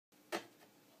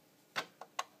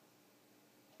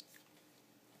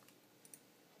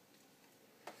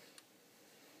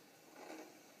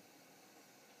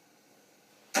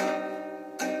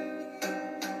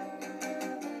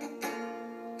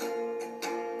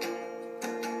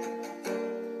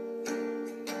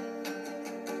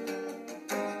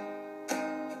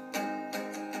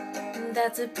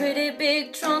That's a pretty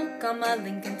big trunk on my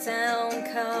Lincoln Town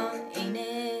car, ain't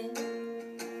it?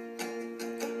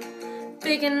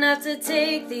 Big enough to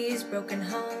take these broken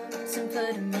hearts and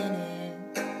put them in it.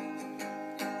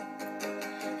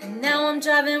 And now I'm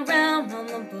driving round on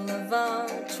the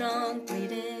boulevard, trunk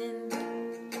bleeding.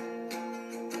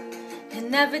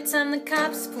 And every time the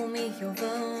cops pull me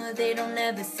over, they don't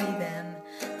ever see them,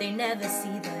 they never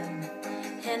see them.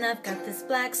 And I've got this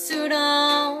black suit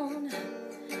on,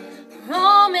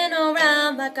 roaming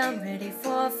around like I'm ready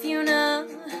for a funeral.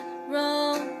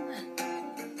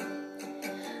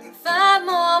 5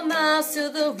 more miles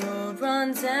till the road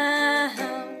runs out.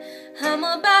 I'm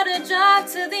about to drive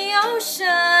to the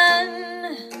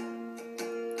ocean.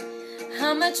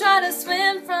 I'ma try to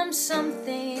swim from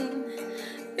something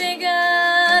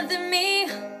bigger than me.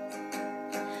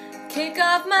 Kick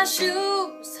off my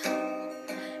shoes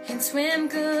and swim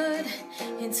good,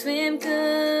 and swim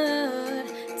good.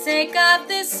 Take off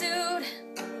this suit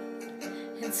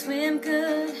and swim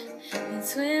good, and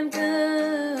swim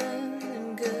good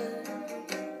and good.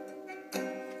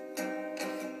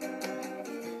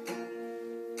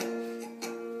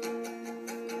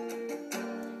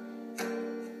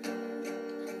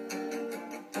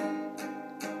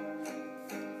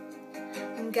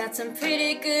 Got some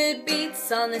pretty good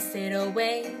beats on this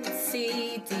 808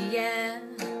 CD, yeah.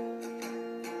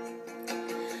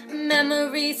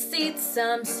 Memory seats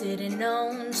I'm sitting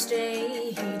on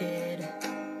straight heated.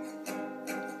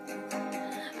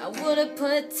 I would've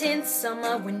put tints on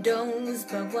my windows,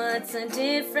 but what's the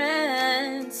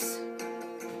difference?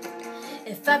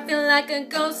 If I feel like a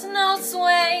ghost, no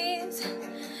sways.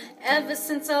 Ever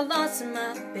since I lost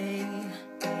my baby,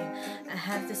 I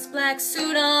have this black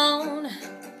suit on,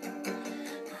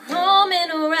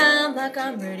 roaming around like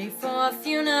I'm ready for a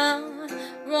funeral.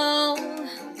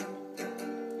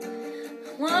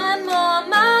 1 more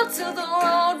mile till the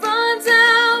road runs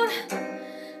out.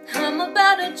 I'm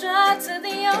about to drive to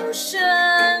the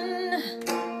ocean.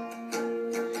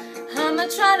 I'ma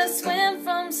try to swim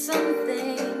from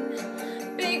something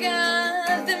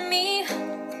bigger than me.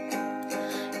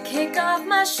 Kick off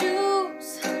my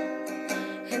shoes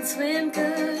and swim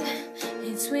good,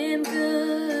 and swim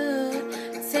good.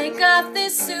 Take off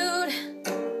this suit